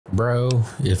Bro,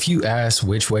 if you ask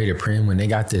which way to print when they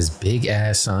got this big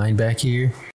ass sign back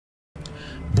here.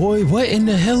 Boy, what in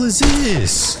the hell is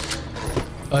this?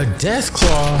 A death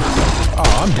claw?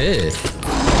 Oh, I'm dead.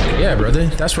 Yeah, brother,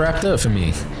 that's wrapped up for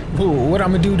me. What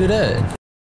I'm gonna do to that?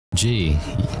 Gee,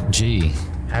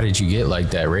 how did you get like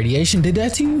that? Radiation did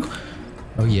that to you?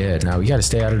 Oh yeah, now we gotta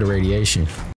stay out of the radiation.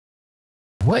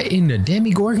 What in the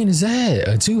demigorgon is that?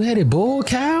 A two-headed bull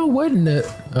cow? What in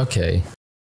the... Okay.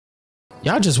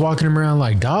 Y'all just walking around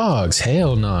like dogs.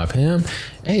 Hell nah, Pam.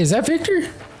 Hey, is that Victor?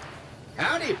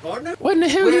 Howdy, partner. What in the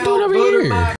hell are you doing over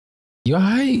here? You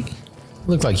alright?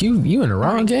 Look like you in the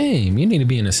wrong game. You need to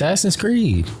be in Assassin's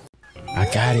Creed. I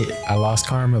got it. I lost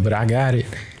karma, but I got it.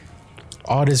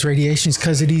 All this radiation's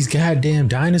because of these goddamn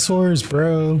dinosaurs,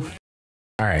 bro.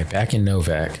 All right, back in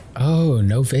Novak. Oh,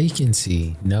 no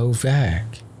vacancy.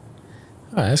 Novak.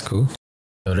 Oh, that's cool.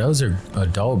 So those are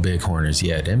adult bighorners.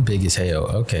 Yeah, them big as hell.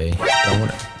 Okay. Don't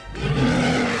wanna...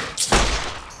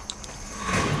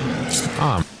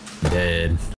 I'm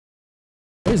dead.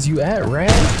 Where's you at, rat?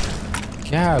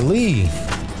 Golly.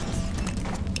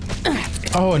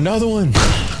 Oh, another one.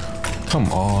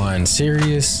 Come on,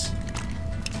 serious?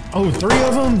 Oh, 3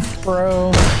 of them?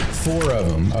 Bro, 4 of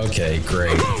them. Okay,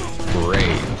 great.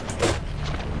 Great.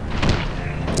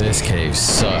 This cave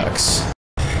sucks.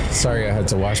 Sorry I had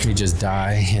to watch me just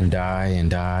die and die and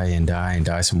die and die and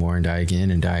die some more and die again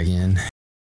and die again.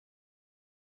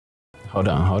 Hold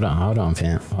on,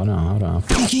 fam. Hold on.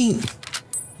 He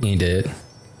ain't dead.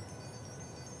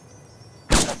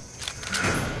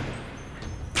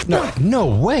 No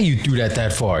way you threw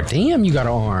that far. Damn, you got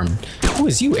an arm. Who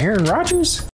is you, Aaron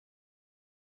Rodgers?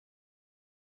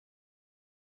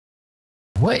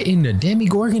 What in the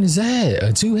demigorgon is that?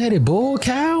 A two-headed bull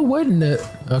cow? What in the...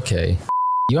 Okay.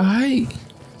 You alright?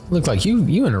 Look like you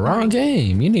in the wrong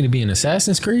game. You need to be in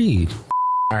Assassin's Creed.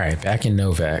 All right, back in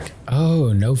Novak.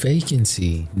 Oh, no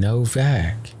vacancy.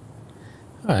 Novak.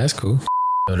 Oh, that's cool.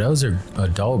 So those are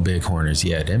adult bighorners.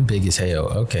 Yeah, them big as hell.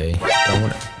 Okay. Don't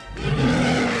wanna...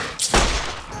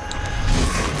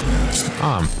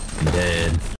 I'm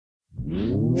dead.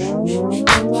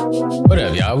 What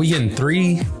up, y'all? We getting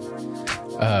 3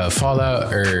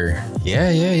 Fallout, or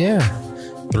yeah.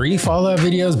 3 Fallout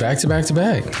videos back to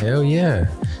back. Hell yeah.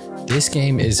 This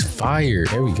game is fire.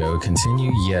 There we go.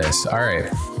 Continue. Yes. All right.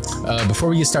 Before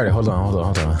we get started, hold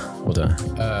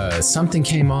on. Something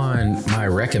came on my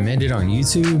recommended on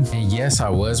YouTube. And yes, I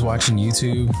was watching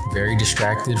YouTube, very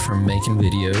distracted from making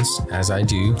videos, as I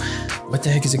do. What the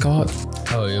heck is it called?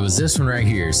 Oh, it was this one right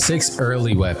here. 6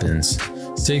 early weapons.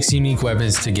 6 unique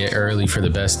weapons to get early for the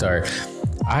best start.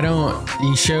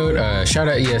 He showed, shout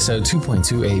out ESO,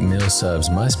 2.28 mil subs.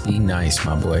 Must be nice,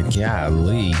 my boy.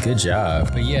 Golly, good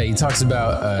job. But yeah, he talks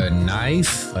about a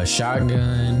knife, a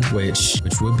shotgun, which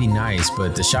would be nice,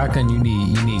 but the shotgun you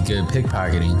need good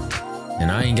pickpocketing.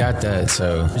 And I ain't got that,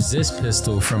 so there's this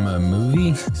pistol from a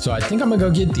movie. So I think I'm gonna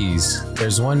go get these.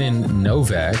 There's one in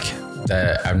Novak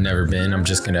that I've never been. I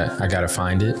gotta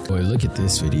find it. Boy, look at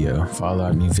this video.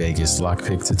 Fallout New Vegas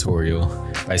lockpick tutorial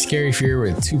by Scary Fear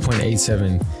with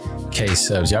 2.87K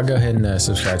subs. Y'all go ahead and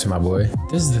subscribe to my boy.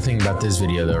 This is the thing about this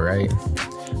video though, right?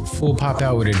 Full pop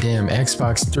out with a damn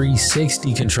Xbox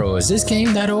 360 controller. Is this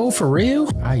game that old for real?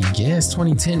 I guess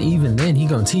 2010, even then he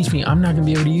gonna teach me I'm not gonna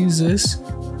be able to use this.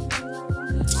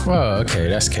 Well, okay,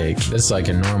 that's cake. That's like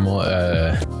a normal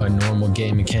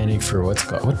game mechanic for what's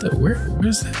called,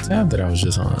 where's that tab that I was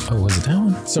just on? Oh, was it that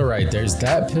one? So right, there's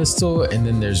that pistol, and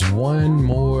then there's one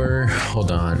more.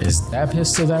 Hold on, is that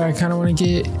pistol that I kind of want to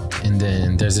get? And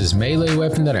then there's this melee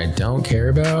weapon that I don't care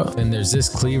about. Then there's this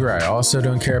cleaver I also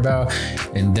don't care about.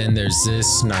 And then there's this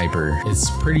sniper. It's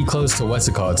pretty close to what's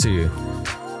it called too.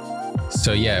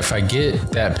 So yeah, if I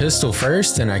get that pistol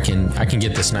first, then I can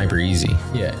get the sniper easy.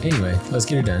 Yeah, anyway, let's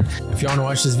get it done. If you want to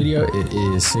watch this video, it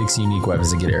is 6 unique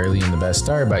weapons to get early in the best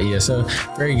start by ESO.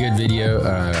 Very good video.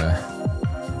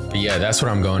 But yeah, that's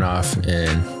what I'm going off,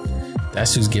 and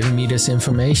that's who's giving me this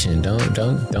information. Don't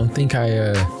think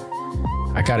I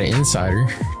got an insider.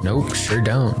 Nope, sure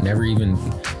don't. Never even,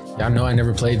 y'all know I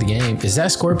never played the game. Is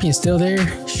that Scorpion still there?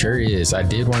 Sure is. I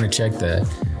did want to check that.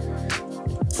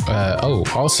 Oh,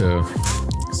 also,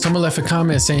 someone left a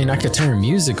comment saying I could turn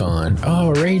music on.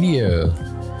 Oh, Radio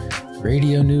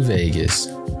New Vegas.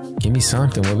 Give me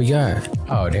something. What we got?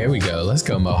 Oh, there we go. Let's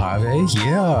go, Mojave.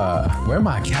 Yeah. Where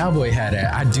my cowboy hat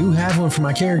at? I do have one for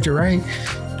my character, right?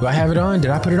 Do I have it on?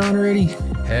 Did I put it on already?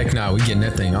 Heck no, we getting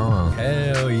that thing on.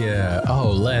 Hell yeah.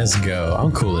 Oh, let's go.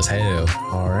 I'm cool as hell.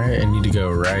 All right, I need to go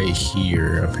right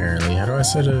here, apparently. How do I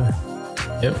set a...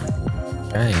 Yep.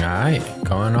 Bang, all right.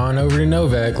 Going on over to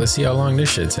Novak. Let's see how long this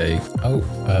should take. Oh,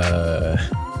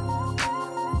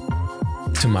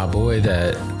 to my boy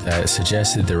that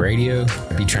suggested the radio.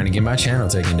 I'd be trying to get my channel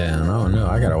taken down. Oh no,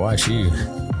 I gotta watch you.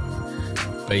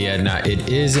 But yeah, nah, it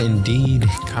is indeed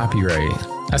copyright.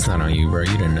 That's not on you, bro.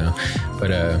 You didn't know.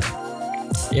 But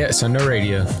yeah, so no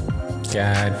radio.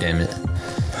 God damn it.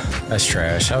 That's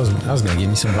trash. I was gonna give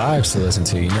me some vibes to listen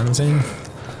to, you know what I'm saying?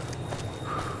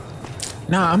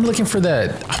 Nah, I'm looking for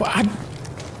that.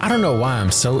 I don't know why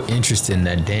I'm so interested in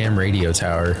that damn radio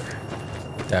tower.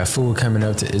 That fool coming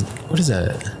up to, what is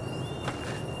that?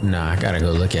 Nah, I gotta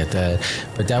go look at that.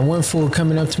 But that one fool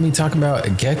coming up to me talking about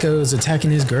geckos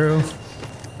attacking his girl.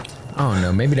 I don't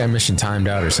know, maybe that mission timed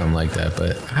out or something like that,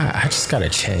 but I just gotta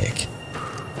check.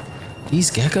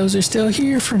 These geckos are still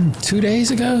here from 2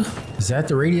 days ago? Is that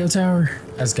the radio tower?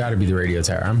 That's gotta be the radio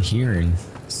tower. I'm hearing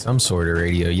some sort of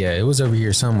radio. Yeah, it was over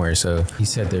here somewhere. So he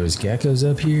said there was geckos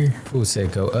up here. Fool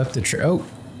said go up the tree. Oh,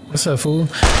 what's up, fool?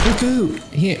 Cuckoo.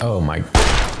 Oh my.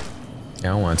 I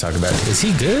don't want to talk about it. Is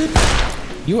he good?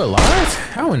 You alive?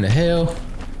 How in the hell?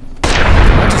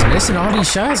 Am I just missing all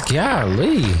these shots?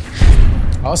 Golly.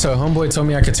 Also, homeboy told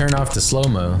me I could turn off the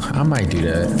slow-mo. I might do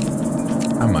that.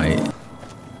 I might.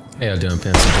 How y'all doing,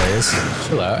 pimps and players?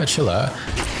 Chill out, chill out,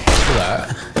 chill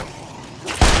out,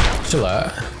 chill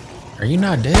out. Are you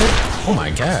not dead? Oh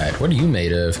my god, what are you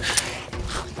made of?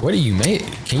 What are you made?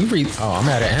 Can you breathe? Oh, I'm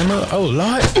out of ammo. Oh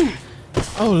lord.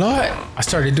 Oh lord. I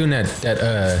started doing that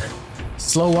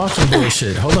slow walking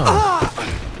bullshit. Hold on.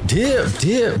 Dip,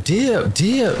 dip, dip,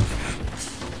 dip.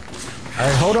 All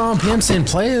right, hold on, pimps and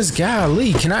players.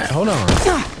 Golly, can I, hold on.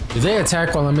 Do they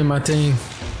attack while I'm in my thing?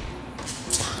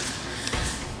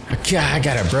 God, I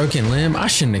got a broken limb. I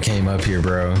shouldn't have came up here,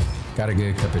 bro. Got a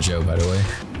good cup of joe, by the way.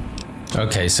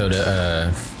 Okay, so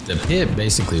the pit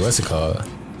basically, what's it called?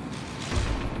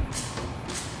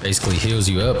 Basically heals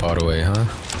you up all the way, huh?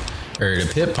 Or the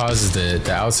pit pauses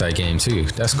the outside game too.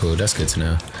 That's cool, that's good to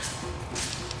know.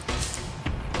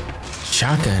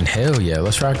 Shotgun, hell yeah,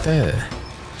 let's rock that.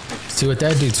 See what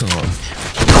that do to him.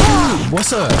 Ooh,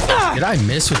 what's up? Did I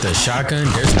miss with the shotgun?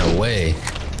 There's no way.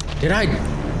 Did I?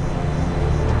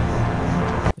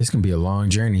 It's gonna be a long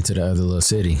journey to the other little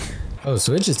city. Oh,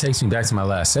 so it just takes me back to my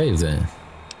last save then.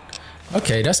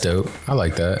 Okay, that's dope. I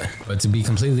like that. But to be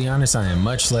completely honest, I am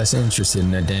much less interested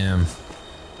in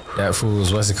that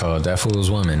fool's, what's it called? That fool's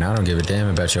woman. I don't give a damn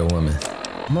about your woman.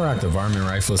 I'm gonna rock the varmint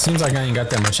rifle. Seems like I ain't got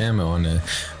that much ammo on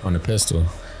the pistol.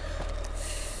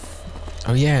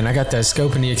 Oh yeah, and I got that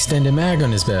scope and the extended mag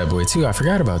on this bad boy too. I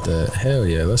forgot about that. Hell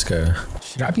yeah, let's go.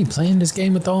 Should I be playing this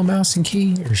game with all mouse and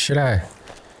key, or should I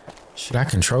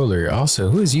control her? Also,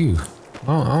 who is you?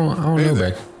 I don't know,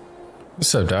 back.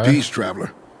 What's up, dog? Peace,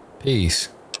 traveler. Peace.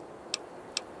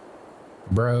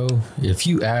 Bro, if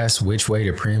you ask which way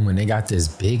to Prim when they got this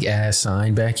big ass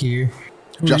sign back here,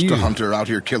 just a hunter out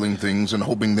here killing things and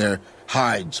hoping their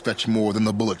hides fetch more than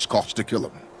the bullets cost to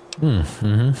kill them.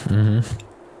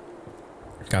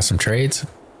 Got some trades?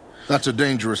 That's a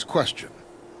dangerous question.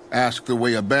 Ask the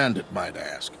way a bandit might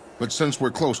ask. But since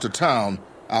we're close to town,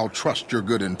 I'll trust your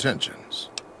good intentions.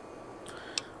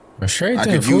 I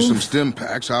could use some stim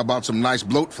packs. How about some nice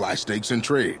bloatfly steaks in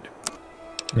trade?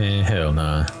 Man, hell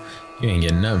nah. You ain't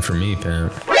getting nothing from me,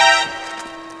 pimp.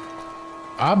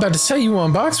 I'm about to say, you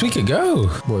want box? We could go.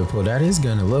 Boy, pulled out his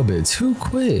gun a little bit too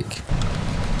quick.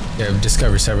 You have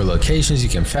discovered several locations. You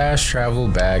can fast travel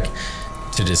back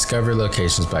to discover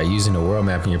locations by using the world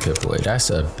map in your Pip-Boy.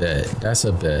 That's a bet. That's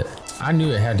a bet. I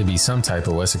knew it had to be some type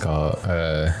of, what's it called,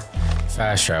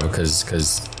 fast travel,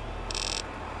 because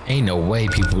ain't no way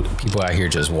people out here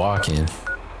just walking.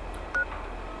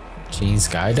 Gene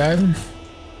skydiving?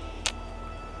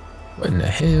 What in the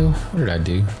hell? What did I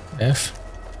do? F?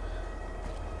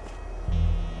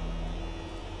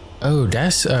 Oh,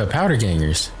 that's powder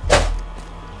gangers.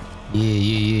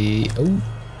 Yeah. Oh,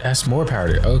 that's more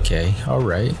powder. Okay, all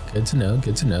right. Good to know.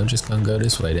 Good to know. Just gonna go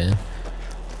this way then.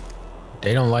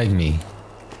 They don't like me.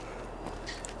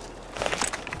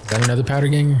 Is that another powder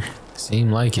ganger?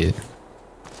 Seem like it.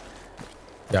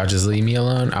 Y'all just leave me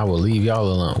alone. I will leave y'all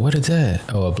alone. What is that?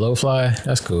 Oh, a blowfly?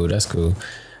 That's cool. That's cool.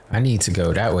 I need to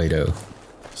go that way though.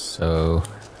 So,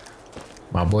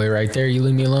 my boy right there, you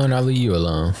leave me alone, I'll leave you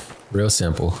alone. Real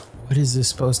simple. What is this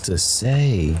supposed to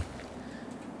say?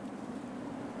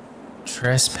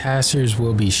 Trespassers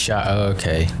will be shot. Oh,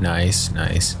 okay, nice,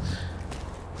 nice.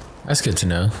 That's good to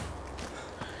know.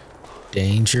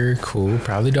 Danger, cool.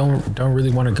 Probably don't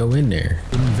really want to go in there.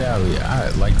 Hidden Valley. I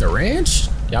like the ranch.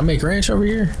 Y'all make ranch over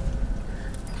here?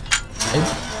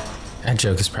 That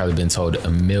joke has probably been told a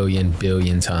million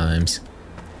billion times.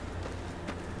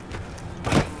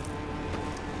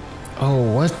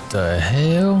 Oh, what the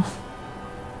hell?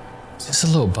 Is this a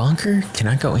little bunker? Can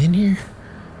I go in here?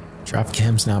 Drop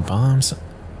chems, not bombs.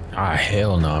 Ah,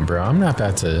 hell no, bro. I'm not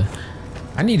about to.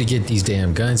 I need to get these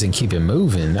damn guns and keep it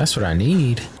moving. That's what I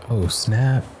need. Oh,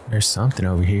 snap. There's something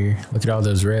over here. Look at all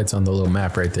those reds on the little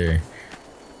map right there.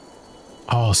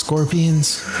 Oh,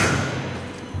 scorpions.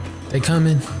 They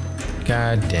coming?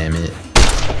 God damn it.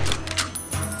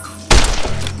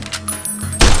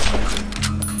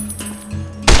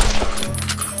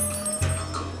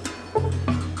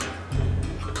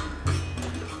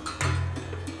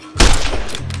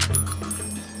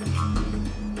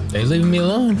 They leaving me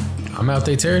alone. I'm out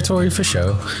their territory for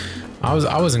sure.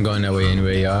 I wasn't going that way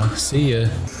anyway, y'all. See ya.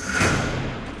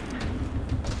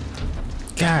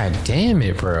 God damn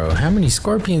it, bro. How many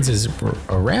scorpions is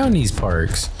around these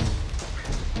parks?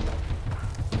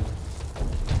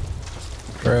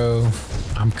 Bro,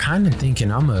 I'm kind of thinking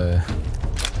I'ma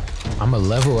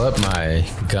level up my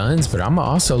guns, but I'ma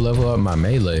also level up my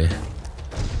melee.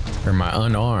 Or my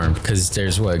unarmed, because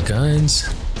there's what,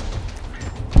 guns,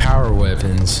 power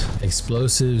weapons,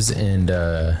 explosives, and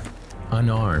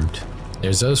unarmed.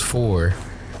 There's those 4.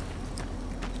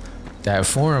 That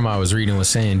forum I was reading was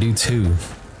saying do 2.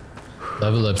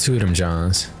 Level up 2 of them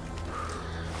Johns.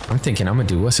 I'm thinking I'm gonna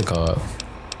do, what's it called?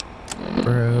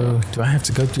 Bro, do I have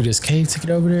to go through this cave to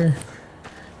get over there?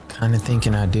 Kinda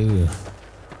thinking I do.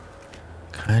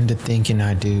 Kinda thinking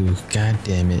I do. God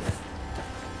damn it.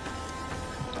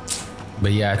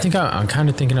 But yeah, I think I'm kind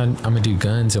of thinking I'm gonna do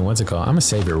guns and what's it called? I'm gonna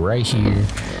save it right here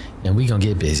and we gonna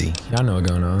get busy. Y'all know what's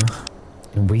going on.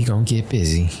 And we gonna get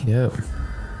busy. Yep.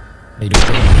 Hey,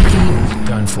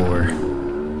 done for.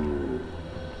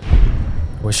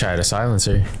 Wish I had a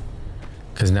silencer.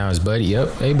 Cause now his buddy, yep,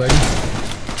 hey buddy.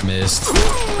 Missed.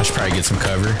 I should probably get some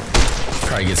cover.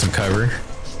 Probably get some cover.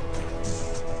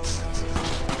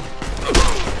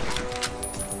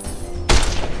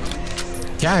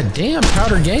 God damn,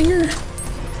 powder ganger.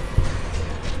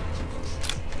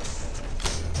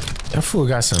 That fool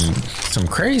got some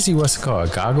crazy, what's it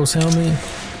called? Goggles helmet?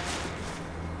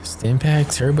 Stim pack,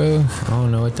 turbo. I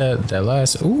don't know what that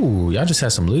last. Ooh, y'all just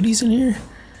had some looties in here?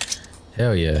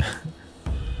 Hell yeah.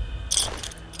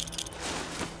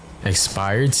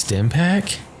 Expired stim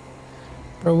pack?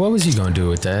 Bro, what was you gonna do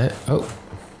with that? Oh,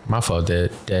 my fault,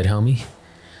 dead homie.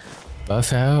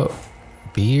 Buff out.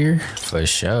 Beer? For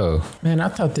sure. Man, I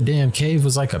thought the damn cave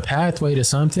was like a pathway to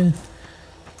something.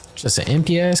 Just an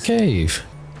empty ass cave.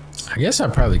 I guess I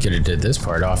probably could have did this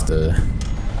part off a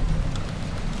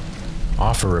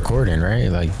recording, right?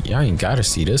 Like, y'all ain't gotta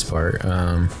see this part.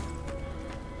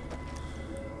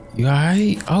 You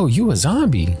alright? Oh, you a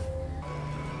zombie.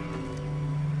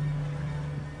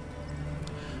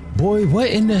 Boy, what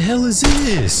in the hell is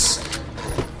this?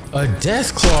 A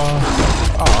death claw?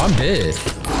 Oh, I'm dead.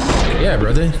 Yeah,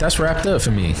 brother, that's wrapped up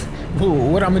for me.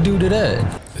 What I'm gonna do to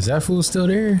that? Is that fool still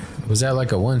there? Was that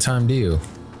like a one-time deal?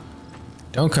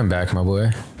 Don't come back, my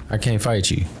boy. I can't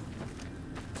fight you.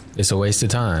 It's a waste of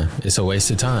time. It's a waste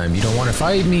of time. You don't want to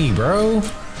fight me, bro.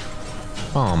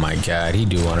 Oh my God, he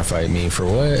do want to fight me for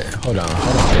what? Hold on,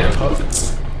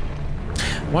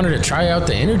 Wanted to try out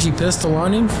the energy pistol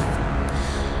on him.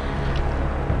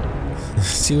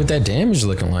 See what that damage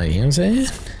looking like, you know what I'm saying?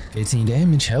 15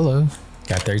 damage, hello.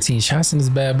 Got 13 shots in this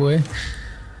bad boy.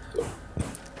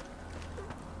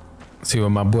 See what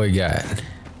my boy got.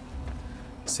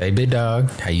 Say, big dog,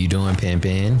 how you doing,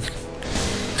 Pan?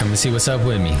 Come and see what's up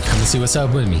with me. Come and see what's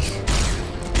up with me.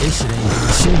 This shit ain't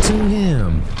doing shit to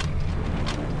him.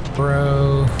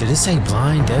 Bro, did it say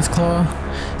blind Deathclaw?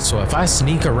 So if I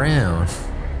sneak around,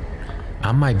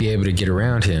 I might be able to get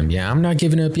around him. Yeah, I'm not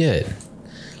giving up yet.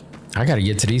 I gotta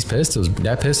get to these pistols.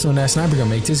 That pistol and that sniper gonna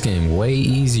make this game way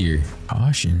easier.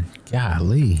 Caution,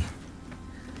 golly.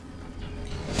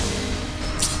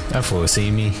 That fool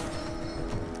see me.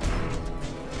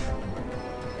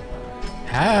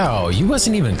 How? You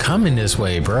wasn't even coming this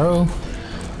way, bro.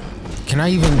 Can I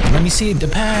even, let me see the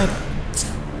path.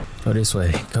 Go this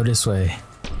way, go this way.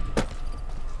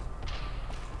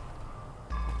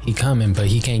 He coming, but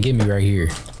he can't get me right here.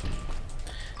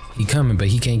 He coming, but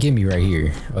he can't get me right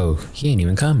here. Oh, he ain't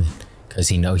even coming. Cause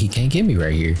he know he can't get me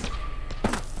right here.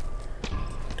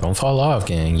 Don't fall off,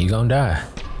 gang, you gonna die.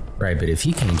 Right, but if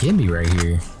he can't get me right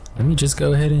here, let me just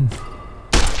go ahead and,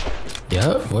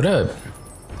 yup, what up?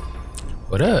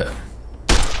 What up?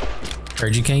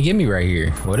 Heard you can't get me right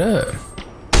here. What up?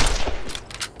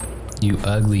 You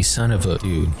ugly son of a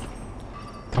dude.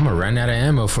 I'm gonna run out of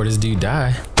ammo before this dude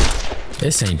die.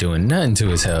 This ain't doing nothing to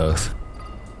his health.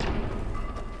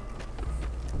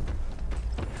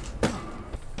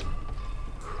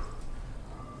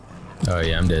 Oh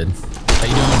yeah, I'm dead. How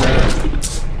you doing, bro?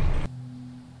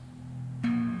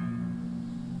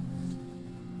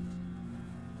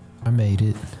 I made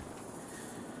it.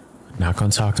 Not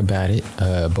gonna talk about it.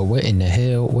 But what in the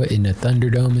hell? What in the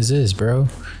Thunderdome is this, bro?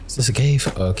 Is this a cave?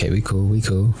 Okay, we cool. We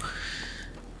cool.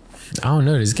 I don't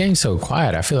know. This game's so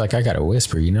quiet. I feel like I gotta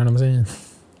whisper. You know what I'm saying?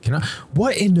 Can I?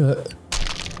 What in the?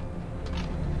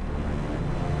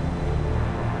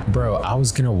 Bro, I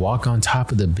was gonna walk on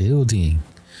top of the building.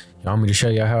 Y'all want me to show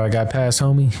y'all how I got past,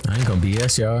 homie? I ain't gonna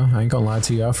BS y'all. I ain't gonna lie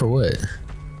to y'all for what?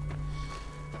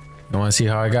 You wanna see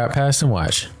how I got past and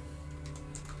watch?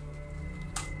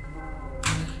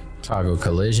 Toggle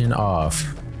collision off.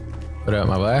 What up,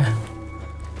 my boy?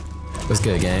 What's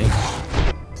good, gang?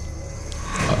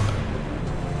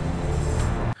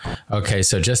 Okay,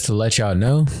 so just to let y'all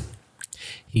know,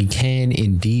 he can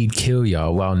indeed kill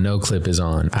y'all while no clip is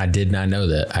on. I did not know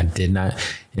that. I did not.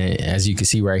 As you can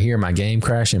see right here, my game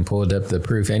crashed and pulled up the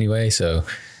proof anyway, so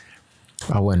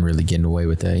I wasn't really getting away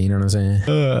with that. You know what I'm saying?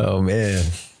 Oh, man.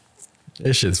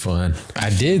 This shit's fun.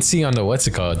 I did see on the what's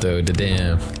it called though, the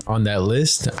damn on that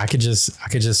list, I could just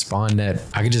spawn that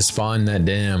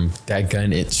that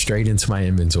gun it straight into my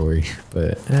inventory.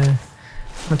 But I'm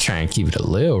gonna try and keep it a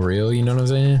little real, you know what I'm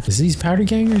saying? Is these powder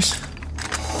gangers?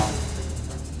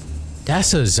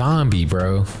 That's a zombie,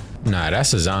 bro. Nah,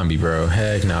 that's a zombie, bro.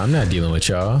 Heck no, I'm not dealing with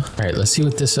y'all. All right, let's see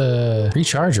what this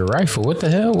recharger rifle. What the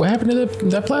hell? What happened to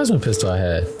that plasma pistol I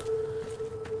had?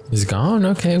 It's gone?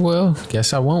 Okay, well,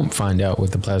 guess I won't find out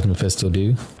what the plasma pistol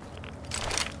do.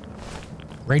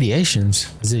 Radiations?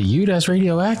 Is it you that's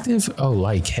radioactive? Oh,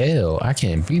 like hell. I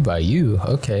can't be by you.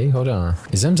 Okay, hold on.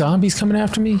 Is them zombies coming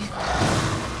after me?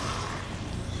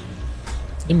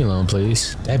 Leave me alone,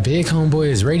 please. That big homeboy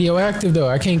is radioactive, though.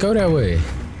 I can't go that way.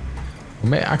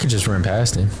 Well, I could just run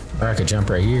past him. Or I could jump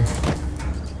right here.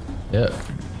 Yep.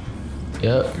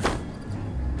 Yep.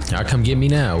 Y'all come get me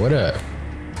now. What up?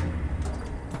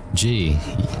 Gee,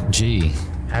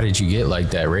 how did you get like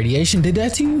that? Radiation did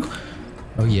that to you?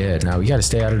 Oh yeah, now we gotta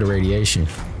stay out of the radiation.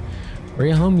 Where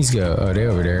your homies go? Oh, they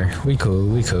over there. We cool,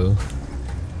 we cool.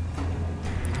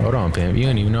 Hold on, pimp. You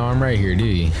don't even know I'm right here, do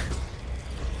you?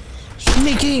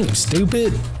 Sneaking,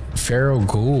 stupid. Feral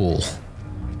ghoul.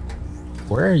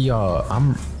 Where are y'all?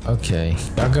 I'm okay.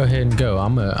 Y'all go ahead and go.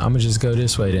 I'ma just go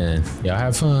this way then. Y'all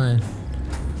have fun.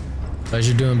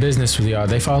 Pleasure doing business with y'all.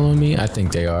 They following me? I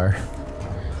think they are.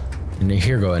 And then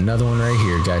here go another one right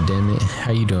here. God damn it.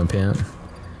 How you doing, pimp?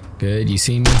 Good. You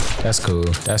see me? That's cool.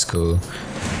 That's cool.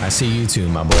 I see you too,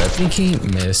 my boy. I think he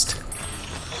missed.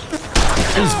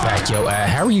 He's back, yo.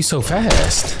 How are you so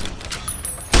fast?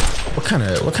 What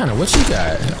you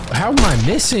got? How am I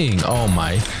missing? Oh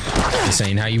my. This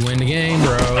ain't how you win the game,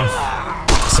 bro.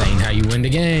 This ain't how you win the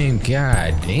game.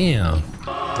 God damn.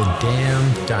 The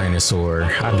damn dinosaur.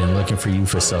 I've been looking for you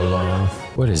for so long.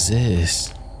 What is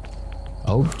this?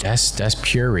 Oh, that's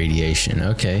pure radiation.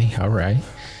 Okay, all right.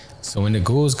 So when the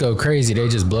ghouls go crazy, they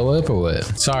just blow up or what?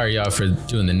 Sorry, y'all, for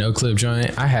doing the no clip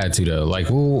joint. I had to though.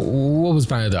 Like, what was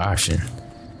my other option?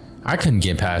 I couldn't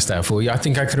get past that fool. Y'all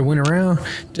think I could have went around?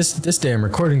 This damn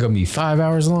recording gonna be 5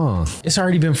 hours long. It's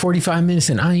already been 45 minutes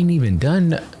and I ain't even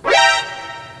done.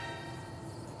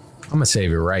 I'm gonna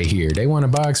save it right here. They want a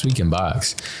box, we can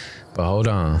box. But hold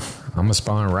on, I'm gonna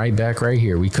spawn right back right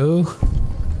here. We cool?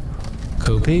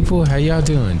 Cool people, how y'all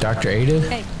doing? Dr. Ada?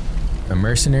 Hey. A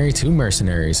mercenary, 2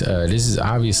 mercenaries. This is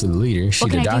obviously the leader. She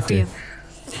the doctor.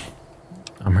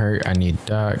 I'm hurt, I need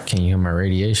doc. Can you hear my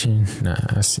radiation? Nah,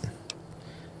 I see.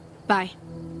 Bye.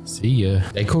 See ya.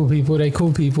 They cool people, they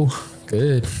cool people.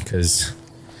 Good, cause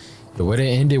it would have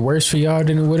ended worse for y'all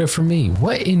than it would have for me.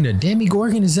 What in the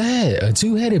Demigorgon is that? A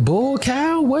 2-headed bull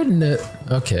cow? What in the...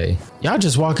 Okay. Y'all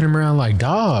just walking around like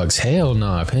dogs. Hell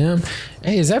nah, pimp.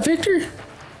 Hey, is that Victor?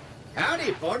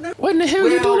 Howdy, partner. What in the hell are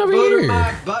you doing over here?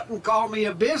 My button, call me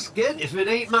a biscuit if it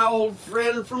ain't my old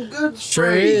friend from Good Springs.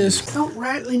 Sure is. Don't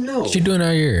rightly know. What you doing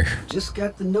out here? Just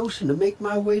got the notion to make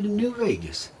my way to New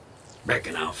Vegas.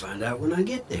 Reckon I'll find out when I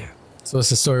get there. So what's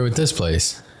the story with this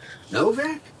place?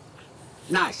 Novak?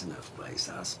 Nice enough place,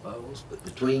 I suppose. But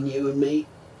between you and me,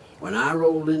 when I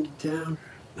rolled into town,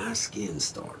 my skin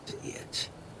started to itch.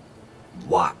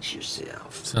 Watch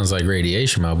yourself. Sounds like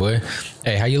radiation, my boy.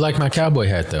 Hey, how you like my cowboy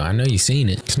hat, though? I know you seen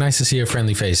it. It's nice to see a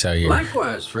friendly face out here.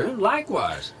 Likewise, friend,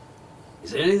 likewise.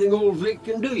 Is there anything old Vic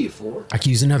can do you for? I can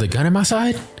use another gun at my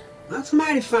side? That's a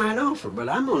mighty fine offer, but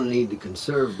I'm gonna need to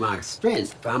conserve my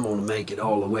strength if I'm gonna make it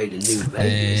all the way to New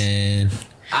Vegas. And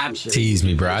I'm sure tease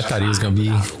me, bro. I thought he was gonna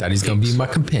be my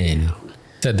companion.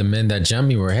 Said the men that jumped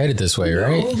me were headed this way,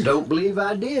 right? No, don't believe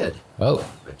I did. Oh.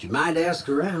 But you might ask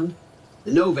around.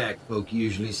 The Novak folk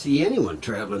usually see anyone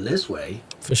traveling this way.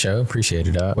 For sure. Appreciate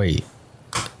it, dog. Wait.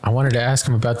 I wanted to ask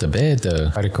him about the bed,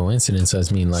 though. Quite a coincidence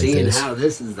us meeting like Seeing this. how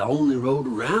this is the only road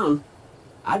around,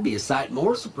 I'd be a sight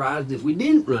more surprised if we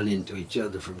didn't run into each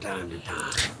other from time to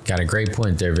time. Got a great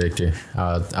point there, Victor.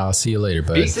 I'll see you later,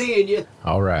 bud. Be seeing you.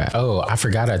 All right. Oh, I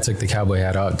forgot I took the cowboy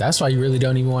hat off. That's why you really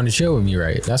don't even want to chill with me,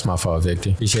 right? That's my fault,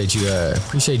 Victor. Appreciate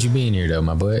you being here though,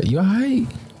 my boy. You all right?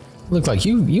 Look like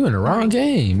you in the wrong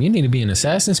game. You need to be in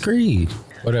Assassin's Creed.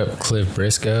 What up, Cliff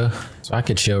Briscoe? So I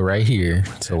could chill right here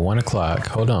till 1 o'clock.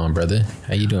 Hold on, brother.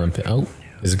 How you doing? Oh,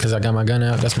 is it because I got my gun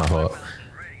out? That's my fault.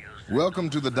 Welcome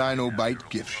to the Dino Bite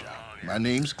gift shop. My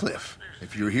name's Cliff.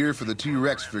 If you're here for the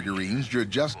T-Rex figurines, you're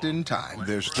just in time.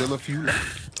 There's still a few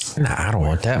left. Nah, I don't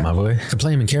want that, my boy. To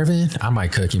play him in Caravan, I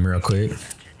might cook him real quick.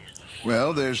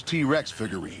 Well, there's T-Rex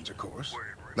figurines, of course.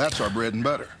 That's our bread and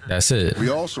butter. That's it. We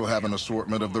also have an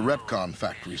assortment of the Repcon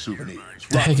factory souvenirs.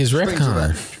 The heck is things of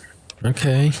that Repcon? nature.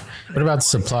 Okay. What about the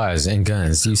supplies and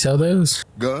guns? Do you sell those?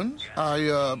 Guns?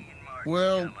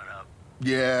 Well,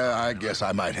 yeah, I guess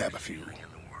I might have a few.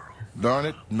 Darn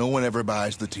it, no one ever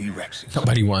buys the T-Rexes.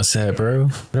 Nobody wants that, bro.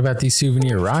 What about these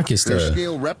souvenir rocket They're stuff?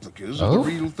 scale replicas of the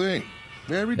real thing.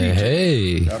 Very detailed.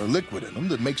 Hey. Got a liquid in them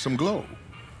that makes them glow.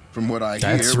 From what I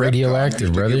That's hear, radioactive, Repcon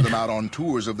used to brother. give them out on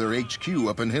tours of their HQ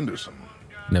up in Henderson.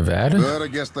 Nevada? But I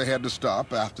guess they had to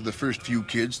stop after the first few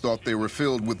kids thought they were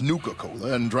filled with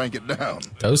Nuka-Cola and drank it down.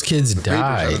 Those kids The papers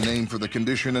had died. a name for the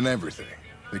condition and everything.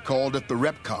 They called it the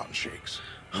Repcon shakes.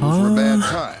 Those were bad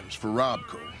times for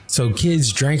Robco. So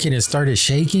kids drank it and started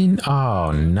shaking?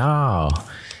 Oh, no.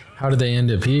 How did they end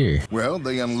up here? Well,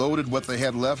 they unloaded what they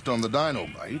had left on the Dino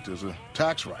Bite as a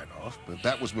tax write-off, but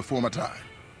that was before my time.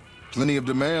 Plenty of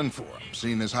demand for them,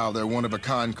 seeing as how they're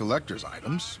one-of-a-kind collector's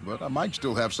items, but I might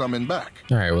still have some in back.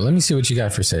 All right, well, let me see what you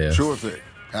got for sale. Sure thing.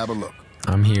 Have a look.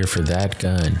 I'm here for that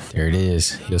gun. There it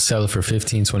is. You'll sell it for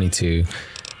 $15.22.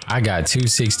 I got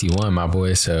 $261, my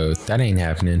boy, so that ain't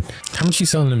happening. How much you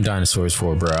selling them dinosaurs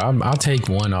for, bro? I'll take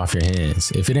one off your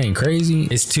hands. If it ain't crazy,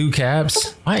 it's 2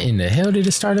 caps. Why in the hell did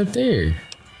it start up there?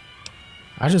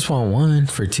 I just want one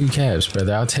for 2 caps,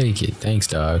 brother. I'll take it. Thanks,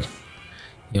 dog.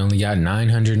 You only got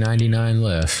 999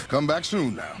 left. Come back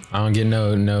soon now. I don't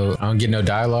get no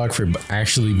dialogue for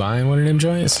actually buying one of them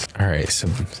joints. All right, so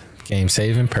game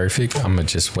saving, perfect. I'm gonna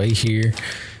just wait here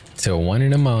till 1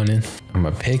 in the morning. I'm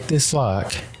gonna pick this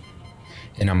lock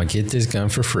and I'm gonna get this gun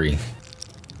for free.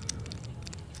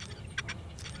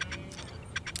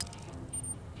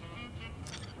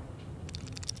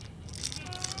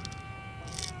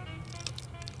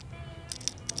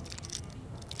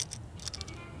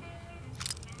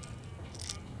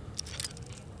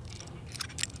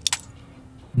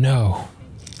 No.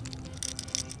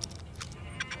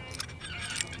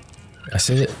 That's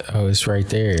it. Oh, it's right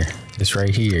there. It's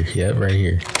right here. Yep, right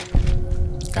here.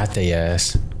 Got they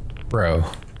ass. Bro.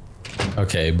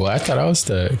 Okay, boy, I thought I was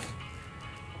stuck.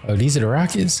 Oh, these are the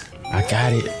rockets? I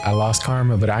got it. I lost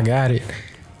karma, but I got it.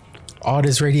 All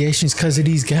this radiation's because of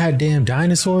these goddamn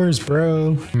dinosaurs,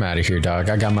 bro. I'm out of here, dog.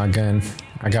 I got my gun.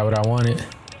 I got what I wanted.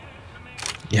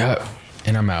 Yep.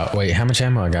 And I'm out. Wait, how much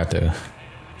ammo I got though?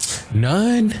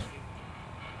 None?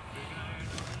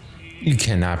 You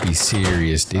cannot be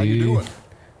serious, dude. How you doing?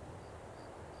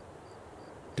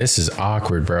 This is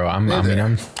awkward, bro.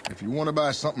 If you want to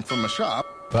buy something from the shop.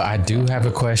 But I do have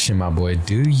a question, my boy.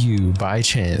 Do you, by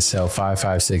chance, sell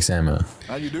 5.56 ammo?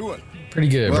 How you doing? Pretty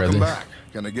good, Welcome brother. back.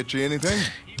 Can I get you anything?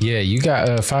 Yeah, you got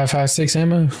 5.56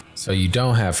 ammo? So you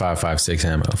don't have 5.56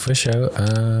 ammo, for sure.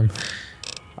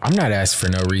 I'm not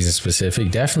asking for no reason specific.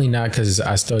 Definitely not because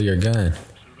I stole your gun.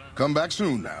 Come back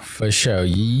soon now. For sure.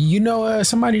 You know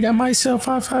somebody that might sell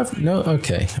 5.5? No?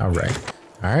 Okay. All right.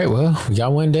 All right. Well, we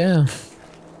got one down.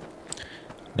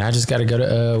 Now I just got to go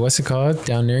to, what's it called?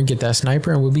 Down there and get that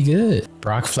sniper and we'll be good.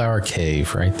 Rockflower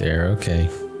Cave right there. Okay.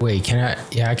 Wait, can I?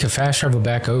 Yeah, I can fast travel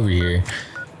back over here.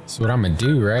 That's what I'm going to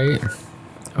do, right?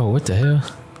 Oh, what the hell?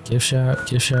 Gift shop,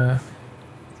 gift shop.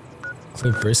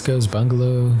 Cliff Briscoe's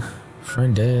bungalow.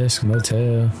 Front desk,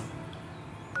 motel.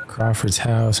 Crawford's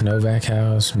house, Novak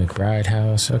house, McBride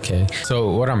house. Okay.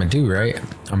 So what I'm gonna do, right?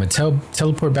 I'm gonna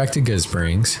teleport back to Good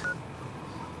Springs.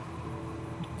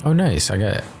 Oh, nice.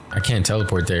 I can't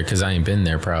teleport there because I ain't been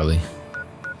there probably.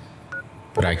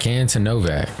 But I can to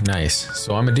Novak. Nice.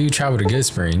 So I'm gonna do travel to Good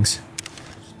Springs.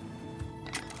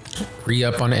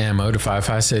 Re-up on the ammo to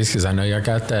 5.56 because I know y'all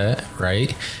got that,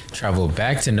 right? Travel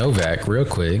back to Novak real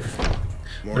quick.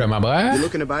 What up, my boy? You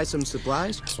looking to buy some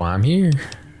supplies? That's why I'm here.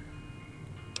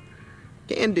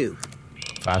 Can do.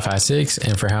 5.56,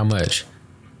 and for how much?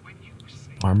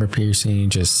 Armor piercing,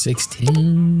 just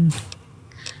 16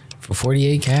 for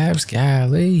 48 caps.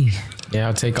 Golly. Yeah,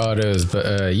 I'll take all those,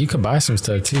 but you could buy some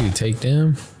stuff too. Take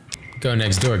them. Go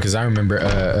next door, because I remember,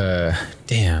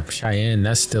 damn, Cheyenne,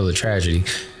 that's still a tragedy.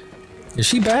 Is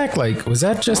she back? Like, was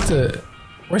that just a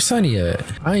Where's Sunny at?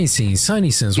 I ain't seen Sunny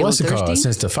since what's it called?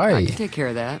 Since the I fight. can take care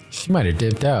of that. She might have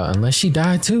dipped out unless she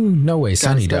died too. No way,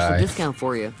 Sunny Got a special died. discount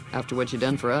for you after what you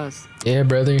done for us. Yeah,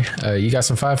 brother. You got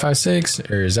some 5.56,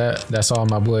 or is that's all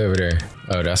my boy over there?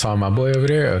 Oh, that's all my boy over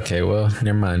there. Okay, well,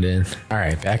 never mind then. All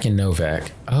right, back in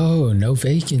Novak. Oh, no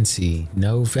vacancy,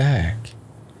 Novak.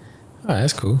 Oh,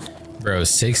 that's cool. Bro,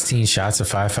 16 shots of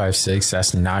 5.56,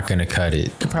 that's not gonna cut it.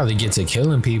 You could probably get to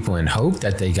killing people and hope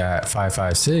that they got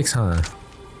 5.56, huh?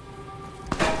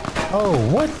 Oh,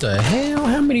 what the hell?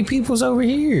 How many people's over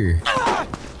here?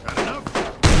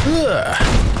 Ugh.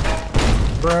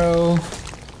 Bro,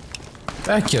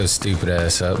 back your stupid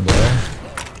ass up, boy.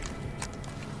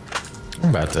 I'm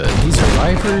about to, these are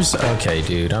Vipers? Okay,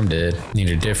 dude, I'm dead. Need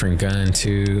a different gun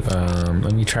too.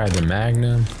 Let me try the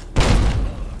Magnum.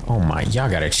 Oh my, y'all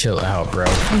gotta chill out, bro.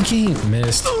 Pinky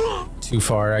missed too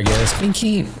far, I guess.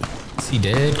 Pinky, is he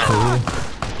dead? Cool.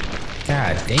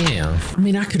 God damn. I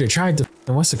mean, I could have tried the,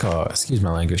 what's it called? Excuse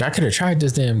my language. I could have tried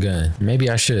this damn gun. Maybe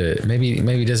I should.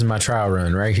 Maybe this is my trial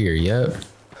run right here. Yep.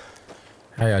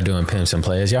 How y'all doing, pimps and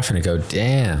players? Y'all finna go,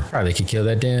 damn. Probably could kill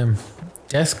that damn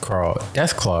death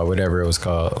claw, whatever it was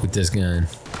called, with this gun.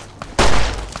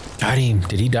 Got him.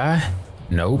 Did he die?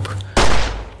 Nope.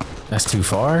 That's too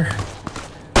far.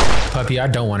 Puppy, I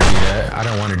don't want to do that. I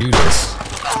don't want to do this.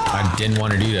 I didn't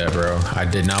want to do that, bro. I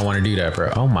did not want to do that,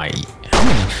 bro. Oh my,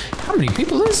 how many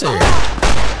people is there?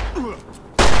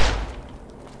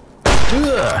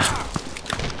 Ugh.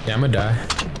 Yeah, I'm gonna die.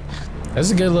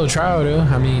 That's a good little trial though.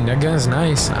 I mean, that gun's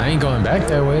nice. I ain't going back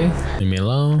that way. Leave me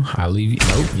alone. I'll leave you.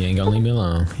 Nope, you ain't gonna leave me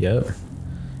alone. Yep.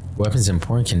 Weapons in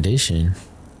poor condition.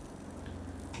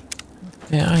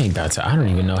 Man, I ain't about to, I don't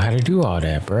even know how to do all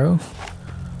that, bro.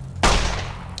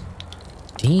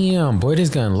 Damn, boy, this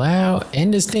gun loud.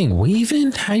 And this thing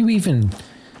weaving? How you even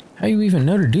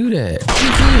know to do that?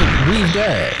 You can't weave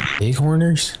that.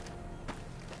 Bighorners?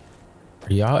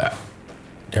 Are y'all,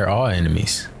 they're all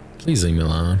enemies. Please leave me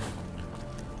alone.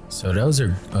 So those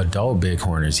are adult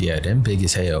bighorners. Yeah, them big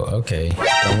as hell. Okay.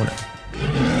 Don't wanna...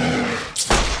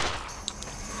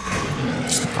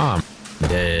 I'm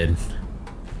dead.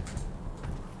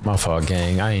 My fault,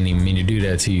 gang. I ain't even mean to do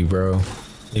that to you, bro.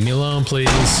 Leave me alone, please.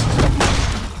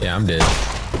 Yeah, I'm dead.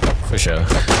 For sure.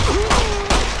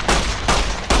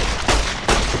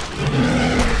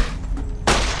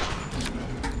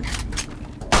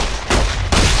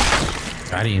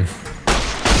 Got him.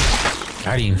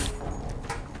 Got him.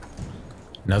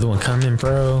 Another one coming,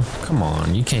 bro. Come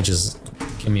on, you can't just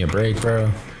give me a break,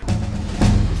 bro.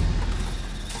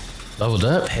 Leveled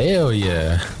up? Hell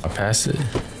yeah. I'll pass it.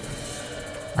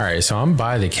 All right, so I'm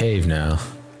by the cave now.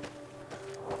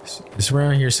 It's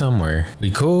around here somewhere.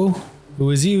 We cool? Who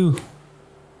is you?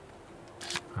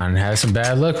 I done had some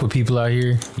bad luck with people out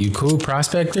here. You cool,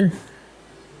 prospector?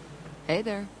 Hey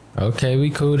there. Okay, we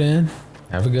cool then.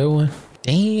 Have a good one.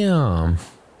 Damn.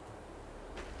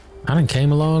 I done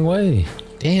came a long way.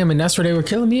 Damn, and that's where they were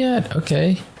killing me at?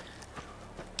 Okay.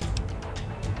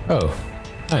 Oh,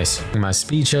 nice. My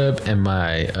speech up and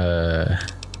my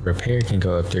repair can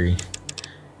go up 3.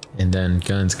 And then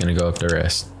gun's gonna go up the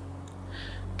rest.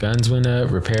 Guns went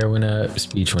up, repair went up,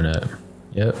 speech went up.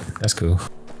 Yep, that's cool.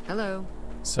 Hello.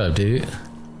 What's up, dude?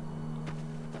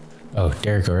 Oh,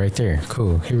 there you go, right there.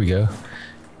 Cool, here we go.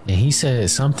 And he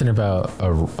said something about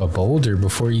a boulder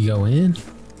before you go in.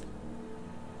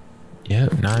 Yep,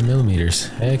 9mm.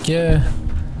 Heck yeah.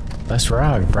 Let's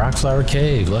rock. Brockflower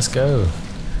Cave. Let's go.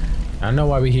 I know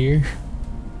why we're here.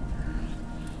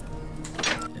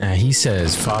 Now he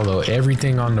says follow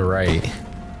everything on the right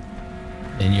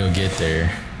and you'll get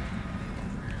there.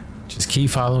 Just keep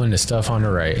following the stuff on the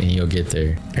right and you'll get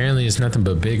there. Apparently it's nothing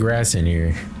but big rats in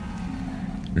here.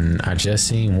 And I just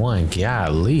seen one.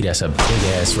 Golly, that's a big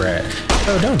ass rat.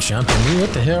 Bro, don't jump at me.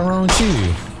 What the hell wrong with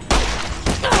you?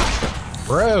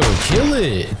 Bro, kill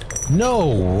it. No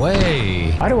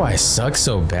way. Why do I suck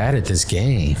so bad at this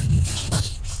game?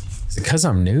 Is it because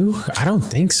I'm new? I don't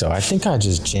think so. I think I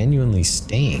just genuinely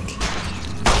stink.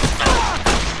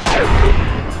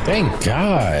 Thank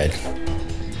God.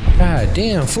 God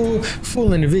damn,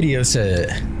 fool in the video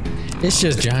said, it's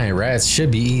just giant rats, should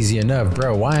be easy enough.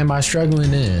 Bro, why am I struggling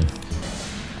then?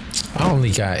 I only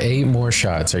got 8 more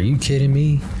shots. Are you kidding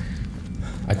me?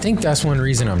 I think that's one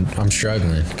reason I'm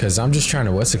struggling, because I'm just trying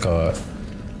to, what's it called?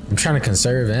 I'm trying to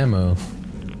conserve ammo.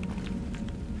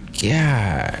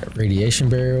 Yeah, radiation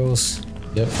barrels.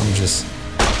 Yep, I'm just,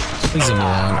 please leave me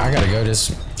alone. I gotta go this,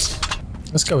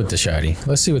 let's go with the shotty.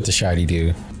 Let's see what the shotty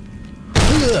do.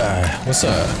 Ugh, what's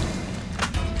up?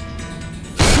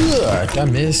 Ugh, did I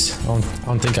miss? I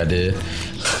don't think I did.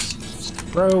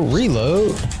 Bro,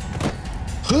 reload.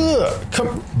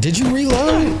 Come, did you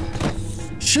reload?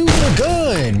 Shoot the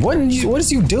gun. What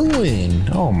is you doing?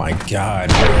 Oh my God,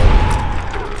 bro.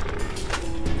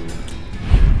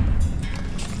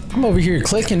 I'm over here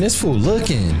clicking, this fool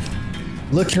looking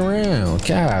around.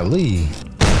 Golly.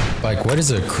 Like, what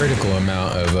is a critical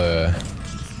amount of,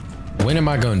 when am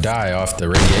I gonna die off the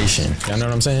radiation? Y'all know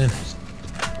what I'm saying?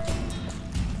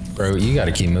 Bro, you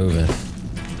gotta keep moving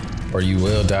or you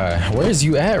will die. Where's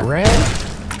you at, rat?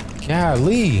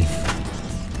 Golly.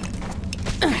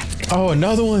 Oh,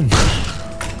 another one.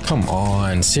 Come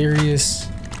on, serious?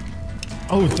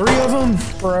 Oh, 3 of them,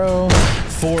 bro.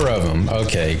 4 of them.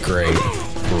 Okay, great.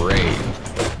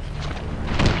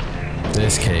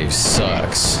 This cave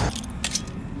sucks.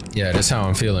 Yeah, that's how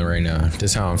I'm feeling right now.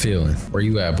 That's how I'm feeling. Where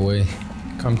you at, boy?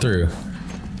 Come through.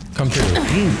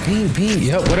 Beam.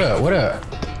 Yep, what up?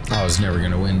 I was never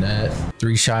gonna win that.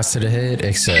 3 shots to the head,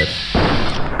 except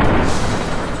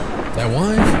that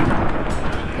one.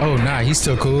 Oh, nah, he's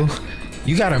still cool.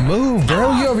 You gotta move,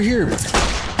 bro. You over here.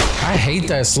 I hate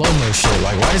that slow-mo shit.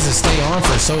 Like, why does it stay on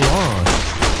for so long?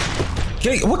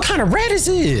 What kind of rat is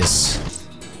this?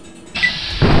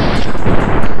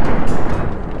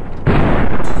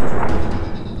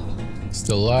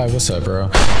 Still alive? What's up, bro?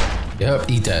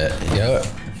 Yep, eat that. Yep.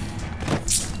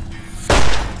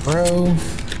 Bro,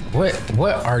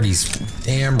 what are these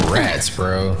damn rats,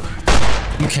 bro?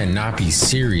 You cannot be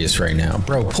serious right now.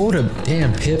 Bro, pull the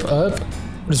damn pip up.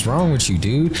 What is wrong with you,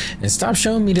 dude? And stop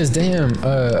showing me this damn,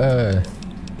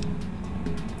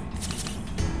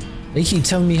 they keep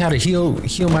telling me how to heal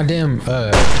my damn,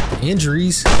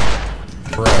 injuries.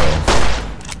 Bro,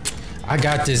 I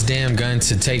got this damn gun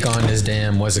to take on this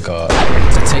damn, what's it called?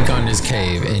 To take on this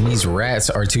cave, and these rats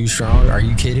are too strong. Are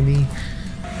you kidding me?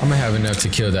 I'm gonna have enough to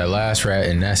kill that last rat,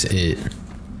 and that's it.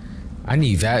 I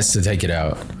need Vats to take it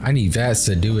out. I need Vats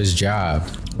to do his job.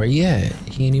 Where you at?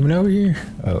 He ain't even over here?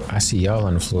 Oh, I see y'all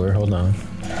on the floor. Hold on.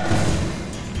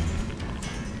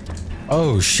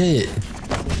 Oh, shit.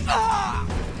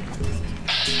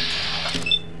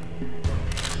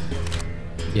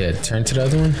 Yeah, turn to the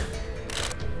other one.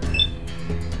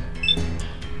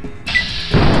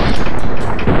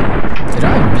 Did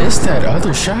I miss that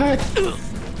other shot?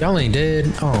 Y'all ain't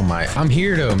dead. Oh my, I'm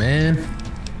here though, man.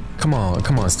 Come on,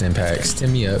 stim pack.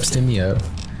 Stim me up.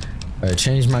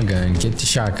 Change my gun, get the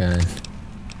shotgun.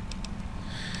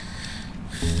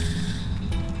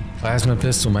 Plasma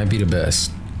pistol might be the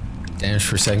best. Damage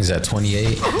per second is at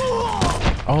 28.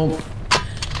 Oh.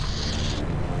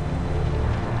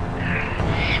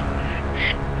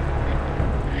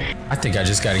 I think I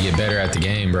just gotta get better at the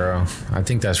game, bro. I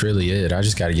think that's really it. I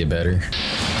just gotta get better.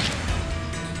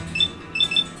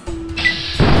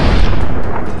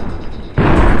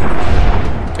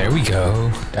 There we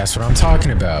go. That's what I'm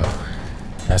talking about.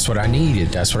 That's what I needed.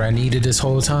 That's what I needed this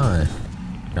whole time.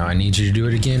 Now I need you to do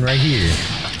it again right here.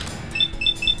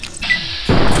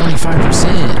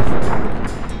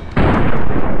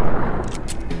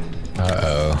 25%.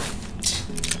 Uh-oh.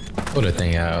 Pull the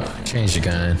thing out. Change the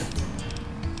gun.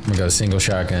 I'm gonna go single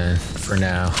shotgun for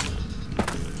now.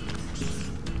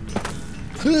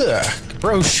 Ugh.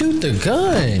 Bro, shoot the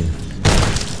gun.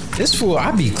 This fool,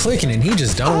 I be clicking and he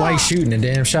just don't like shooting the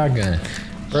damn shotgun.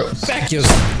 Bro, back your,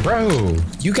 bro,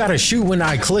 you gotta shoot when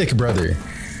I click, brother.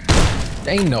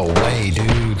 Ain't no way,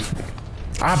 dude.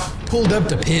 I pulled up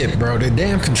the pit, bro. The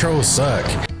damn controls suck.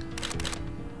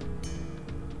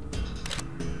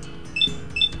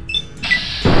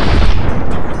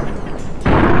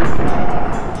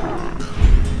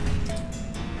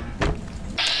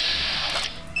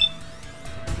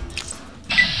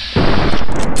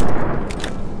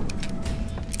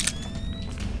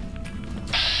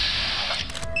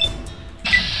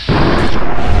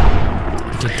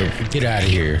 Get out of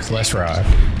here. Let's ride.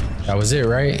 That was it,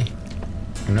 right?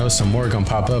 I know some more gonna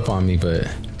pop up on me, but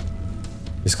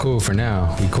it's cool for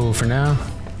now. We cool for now?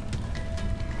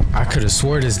 I could have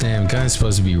swore this damn gun's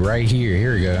supposed to be right here.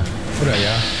 Here we go. What up,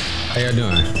 y'all? How y'all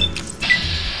doing?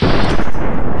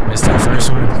 Missed that first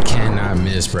one? Cannot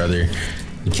miss, brother.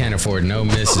 You can't afford no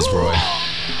misses, bro.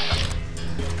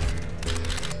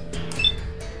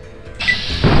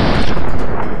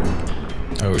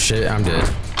 Oh shit, I'm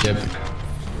dead. Yep.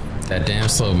 That damn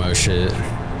slow-mo shit.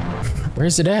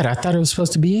 Where's it at? I thought it was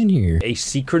supposed to be in here. A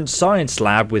secret science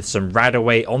lab with some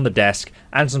Radaway on the desk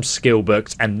and some skill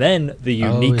books, and then the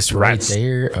unique it's rats. Right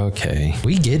there. Okay.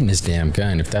 We getting this damn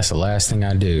gun if that's the last thing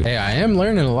I do. Hey, I am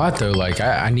learning a lot though. Like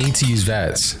I need to use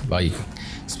VATS. Like,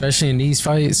 especially in these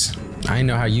fights. I didn't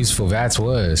know how useful VATS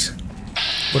was.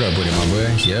 What up with it, my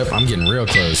boy? Yep, I'm getting real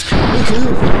close. Look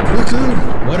who.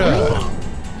 What up?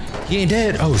 He ain't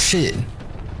dead. Oh shit.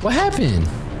 What happened?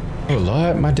 Oh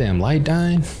Lord, my damn light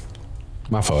dying.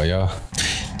 My fault, y'all.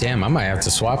 Damn, I might have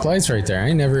to swap lights right there. I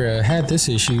ain't never had this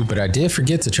issue, but I did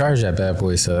forget to charge that bad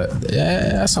boy, so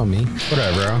yeah, that's on me. What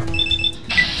up, bro?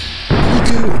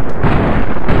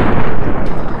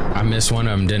 I missed one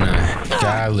of them, didn't I?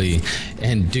 Golly.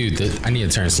 And dude, I need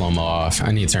to turn slow-mo off.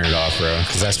 I need to turn it off, bro,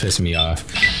 because that's pissing me off.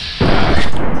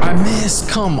 I missed.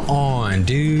 Come on,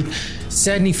 dude.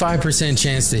 75%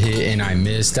 chance to hit, and I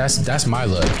missed. That's my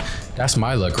luck. That's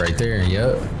my luck right there.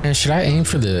 Yep. And should I aim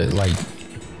for the like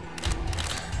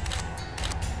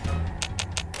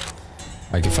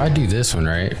if I do this one,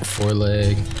 right? Four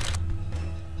leg,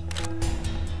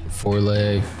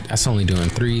 that's only doing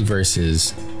 3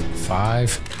 versus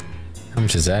 5. How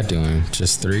much is that doing?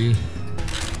 Just 3?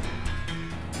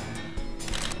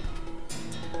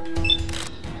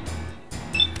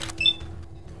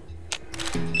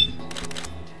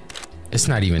 It's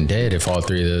not even dead if all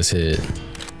 3 of those hit.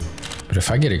 But if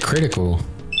I get a critical,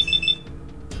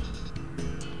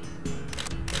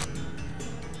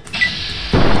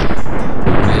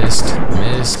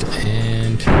 missed,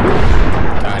 and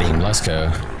got him. Let's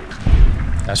go.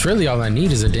 That's really all I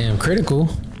need is a damn critical.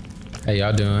 How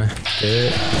y'all doing?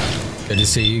 Good. Good to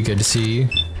see you. Good to see you.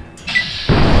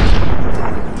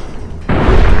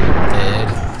 Dead.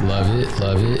 Love it.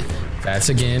 Love it. Vats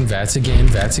again. Vats again.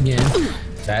 Vats again.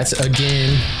 Vats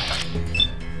again.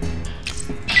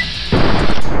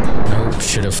 Nope.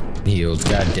 Should have healed.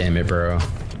 God damn it, bro.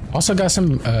 Also got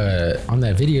some, on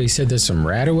that video, you said there's some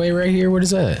rat away right here. What is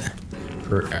that?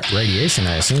 Radiation,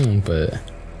 I assume, but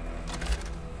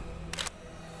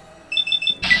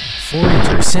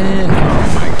 40%. Oh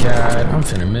my god, I'm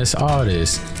finna miss all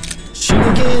this. Shoot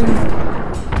again.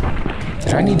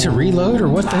 Did I need to reload or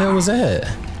what the hell was that?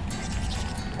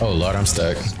 Oh Lord, I'm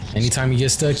stuck. Anytime you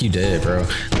get stuck, you dead, bro.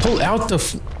 Pull out the.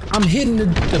 I'm hitting the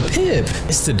pip.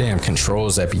 It's the damn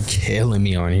controls that be killing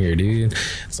me on here, dude.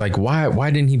 It's like,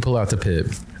 why didn't he pull out the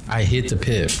pip? I hit the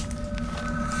pip.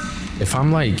 If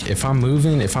I'm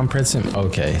moving, if I'm pressing,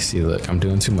 okay, see, look, I'm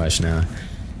doing too much now.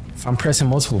 If I'm pressing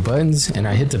multiple buttons and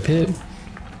I hit the pip,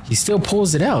 he still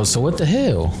pulls it out, so what the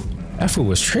hell? That fool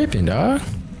was tripping, dog.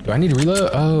 Do I need to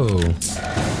reload? Oh.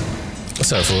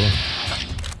 What's up, fool?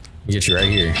 Get you right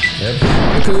here. Yep.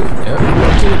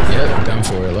 Yep, done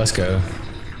for it, let's go.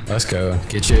 Let's go.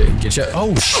 Get you.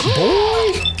 Oh,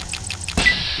 boy.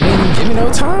 Man, give me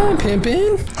no time,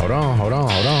 pimpin'. Hold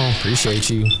on. Appreciate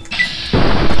you.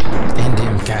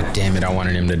 Damn, god damn it, I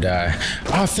wanted him to die.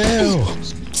 I fell.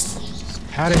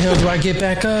 How the hell do I get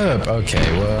back up?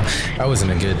 Okay, well, that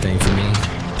wasn't a good thing for me.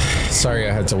 Sorry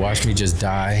I had to watch me just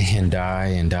die and die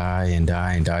and die and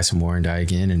die and die some more and die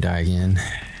again and die again.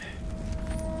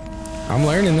 I'm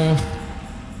learning though.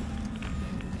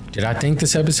 Did I think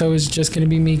this episode was just gonna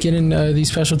be me getting these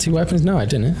specialty weapons? No, I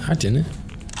didn't.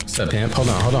 What's up, pimp? Hold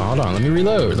on. Let me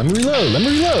reload.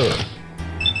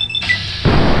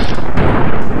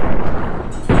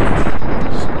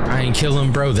 I ain't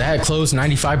killing, bro. That close,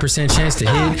 95% chance to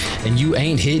hit, and you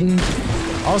ain't hitting.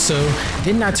 Also,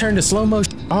 didn't I turn the slow-mo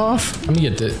off? Let me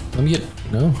get,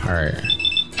 no? All right.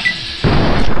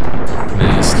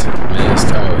 Missed.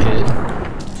 Oh, hit.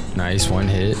 Nice, one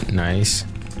hit, nice.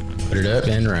 Put it up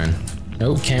and run.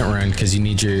 Nope, can't run because you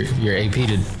need your AP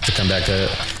to come back up.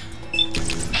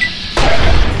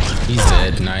 He's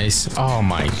dead, nice. Oh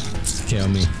my, kill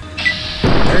me.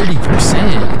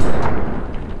 30%.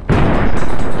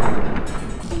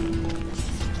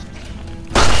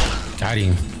 Got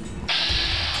him.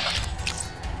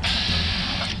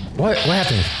 What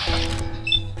happened?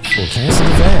 Well, cancel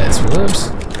the VATS, whoops.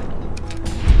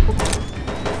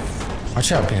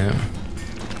 Watch out, pimp.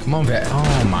 Come on, vet.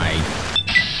 Oh my.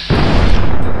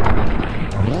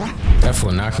 That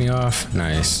fool knocked me off.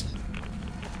 Nice.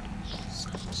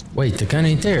 Wait, the gun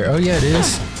ain't there. Oh yeah, it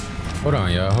is. Hold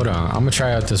on, y'all. Hold on. I'm gonna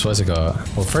try out this. What's it called?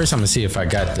 Well, first I'm gonna see if I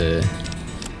got the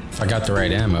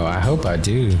right ammo. I hope I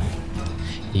do.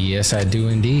 Yes, I do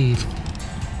indeed.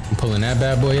 I'm pulling that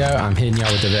bad boy out. I'm hitting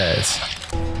y'all with the VATS.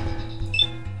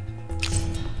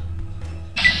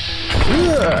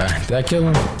 Did that kill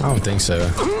him? I don't think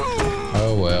so.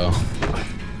 Oh well.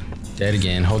 Dead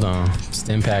again. Hold on.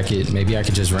 Stim packet. Maybe I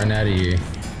could just run out of here.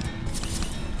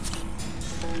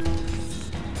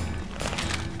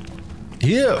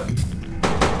 Yep.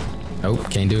 Nope,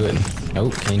 can't do it.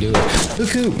 Nope, can't do it.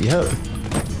 Hook, yep.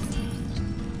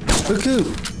 Hook.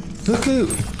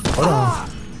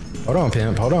 Hold on,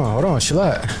 pimp. Hold on. Chill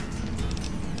out. That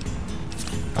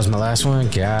was my last one.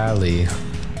 Golly.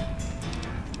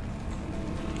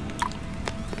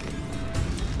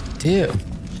 Dip.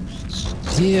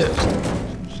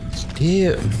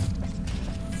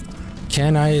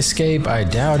 Can I escape? I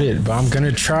doubt it, but I'm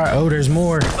gonna try. Oh, there's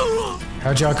more.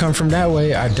 How'd y'all come from that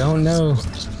way? I don't know.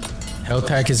 Health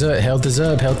pack is up. Health is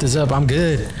up. Health is up. I'm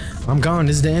good. I'm gone.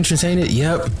 This is the entrance, ain't it?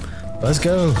 Yep. Let's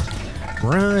go.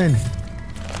 Run.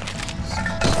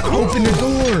 Open the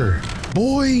door.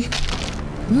 Boy.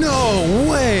 No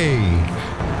way.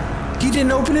 He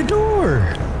didn't open the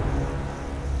door.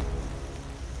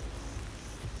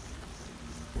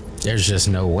 There's just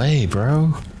no way,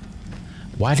 bro.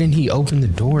 Why didn't he open the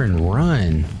door and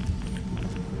run?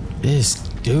 This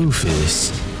doofus.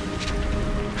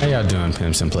 How y'all doing,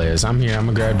 pimps and players? I'm here. I'm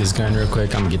gonna grab this gun real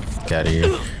quick. I'm gonna get the fuck out of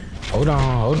here. Hold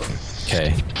on.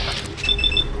 Okay.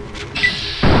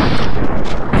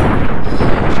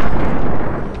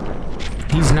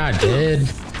 He's not dead.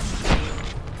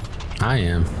 I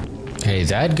am. Hey,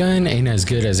 that gun ain't as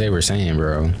good as they were saying,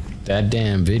 bro. That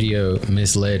damn video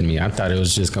misled me. I thought it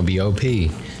was just gonna be OP.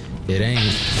 It ain't.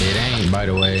 It ain't, by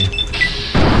the way.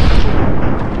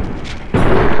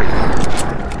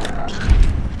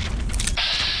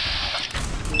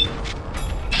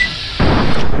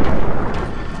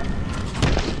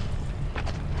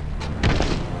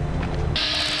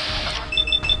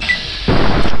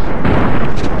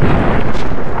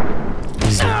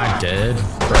 He's not dead,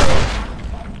 bro.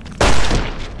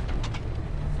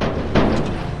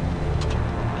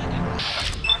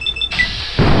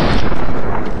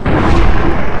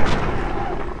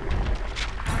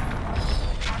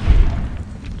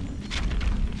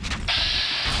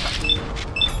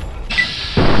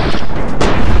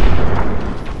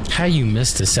 How you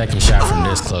missed the second shot from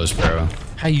this close, bro?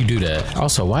 How you do that?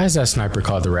 Also, why is that sniper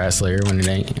called the Rat Slayer when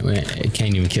it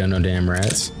can't even kill no damn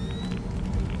rats?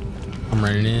 I'm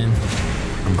running in.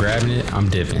 I'm grabbing it. I'm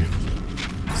dipping.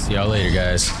 See y'all later,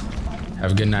 guys.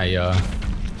 Have a good night, y'all.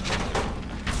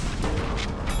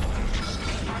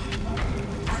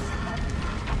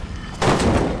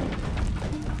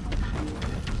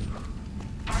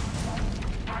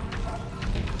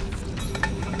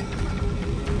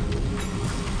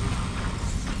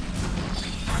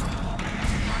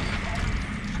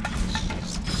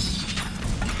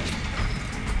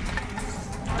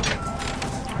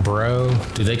 Bro,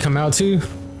 do they come out too?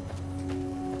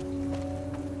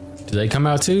 Do they come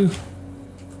out too?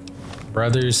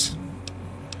 Brothers.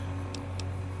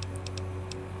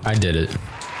 I did it.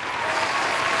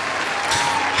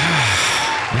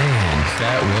 Man,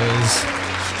 that was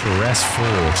stressful.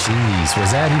 Jeez,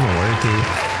 was that even worth it?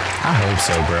 I hope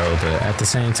so, bro, but at the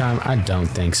same time, I don't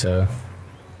think so.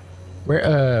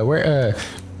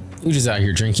 You just out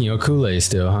here drinking your Kool-Aid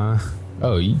still, huh?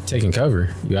 Oh, you taking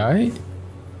cover. You alright?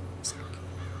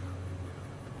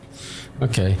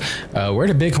 Okay, where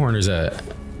the bighorners at?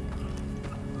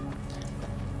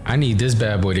 I need this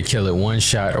bad boy to kill it one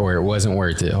shot or it wasn't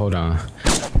worth it. Hold on.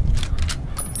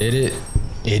 Did it?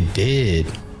 It did.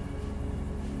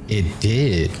 It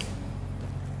did.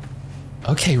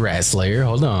 Okay, Rat Slayer,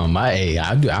 hold on.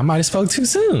 I might have spoke too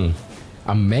soon.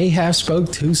 I may have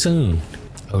spoke too soon.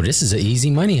 Oh, this is an easy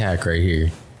money hack right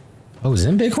here. Oh, is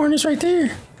them bighorners right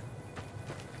there?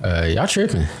 Y'all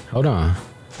tripping. Hold on.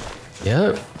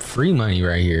 Yep, free money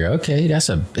right here. Okay, that's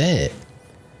a bet.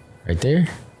 Right there.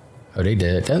 Oh, they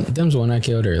dead. Them's the one I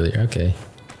killed earlier. Okay.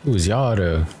 It was y'all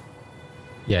though.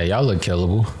 Yeah, y'all look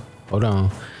killable. Hold on.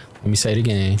 Let me say it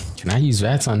again. Can I use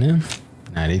VATS on them?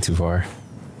 Nah, they too far.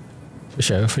 For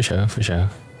sure, for sure, for sure.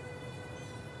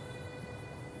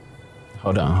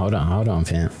 Hold on,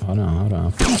 pimp. Hold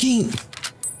on. He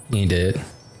ain't dead.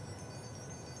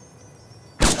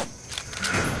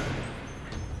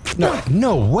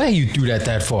 No way you threw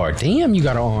that far. Damn, you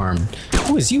got an arm.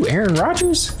 Who is you, Aaron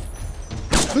Rodgers?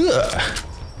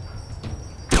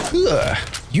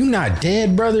 You not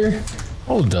dead, brother?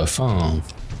 Hold the phone.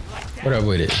 What up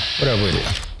with it?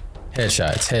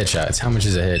 Headshots. How much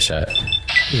is a headshot?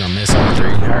 You gonna miss all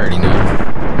three. I already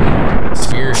know.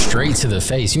 Spear straight to the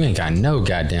face. You ain't got no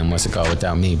goddamn what's it called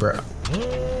without me, bro.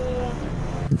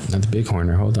 Not the big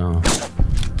horner. Hold on.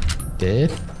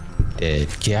 Dead.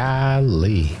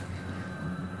 Golly.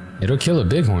 It'll kill a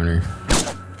big horner.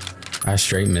 I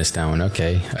straight missed that one.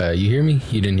 Okay. You hear me?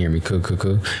 You didn't hear me. Cool.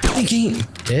 Think he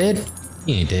ain't dead?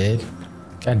 He ain't dead.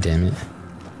 God damn it.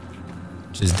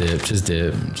 Just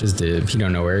dip. He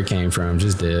don't know where it came from.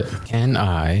 Just dip. Can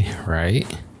I, right?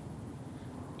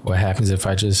 What happens if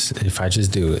I just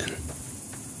do it?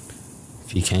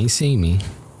 If he can't see me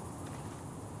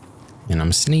and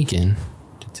I'm sneaking,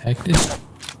 detected?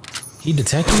 He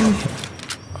detected me?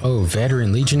 Oh,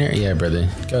 veteran legionnaire? Yeah, brother.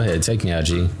 Go ahead, take me out,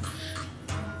 G.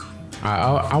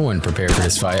 I wasn't prepared for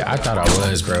this fight. I thought I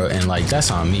was, bro, and like that's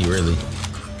on me, really.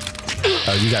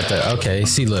 Oh, you got the, okay.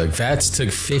 See, look, VATS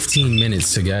took 15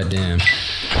 minutes to goddamn.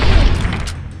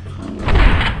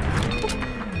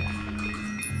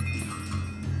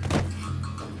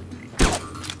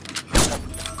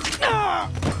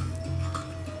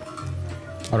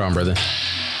 Hold on, brother.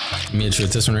 Let me hit you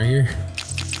with this one right here.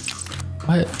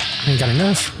 What? I ain't got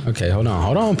enough. Okay, hold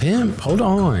on, pimp. Hold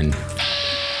on.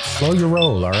 Slow your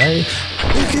roll, all right?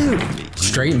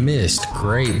 Straight missed.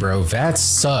 Great, bro. VATS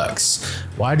sucks.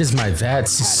 Why does my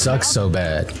VATS suck so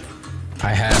bad? I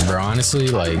have, bro. Honestly,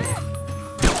 like,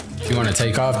 if you want to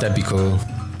take off, that'd be cool.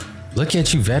 Look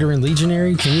at you, veteran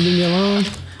legionary. Can you leave me alone?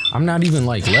 I'm not even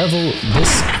like level.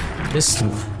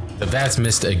 The VATS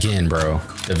missed again, bro.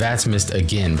 The VATS missed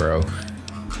again, bro.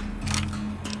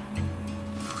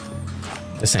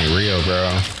 This ain't real,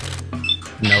 bro.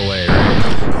 No way,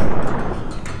 right?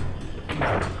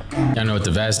 Y'all know what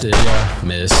the VATS did, y'all?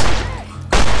 Miss.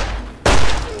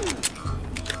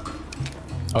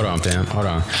 Hold on, Pam. Hold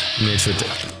on. Mitch with the...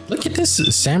 Look at this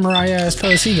samurai ass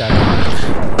pose he got on.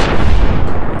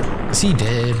 Is he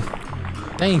dead?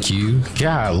 Thank you.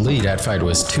 Golly, that fight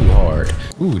was too hard.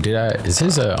 Ooh, is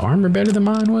his armor better than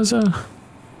mine was?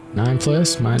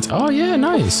 9+? Mine's... Oh, yeah,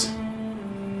 nice.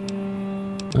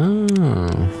 Oh.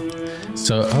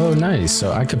 So, oh, nice.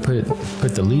 So I could put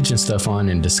the Legion stuff on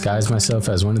and disguise myself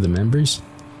as one of the members,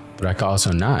 but I could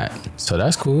also not. So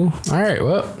that's cool. All right,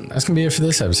 well, that's gonna be it for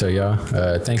this episode, y'all.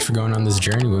 Thanks for going on this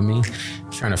journey with me,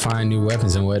 trying to find new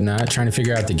weapons and whatnot, trying to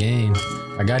figure out the game.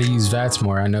 I gotta use VATS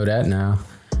more, I know that now.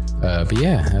 But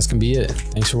yeah, that's gonna be it.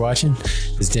 Thanks for watching.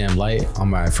 This damn light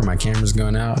on for my camera's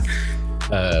going out.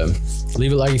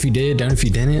 Leave a like if you did, don't if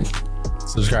you didn't.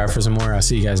 Subscribe for some more. I'll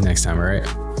see you guys next time, all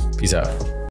right? Peace out.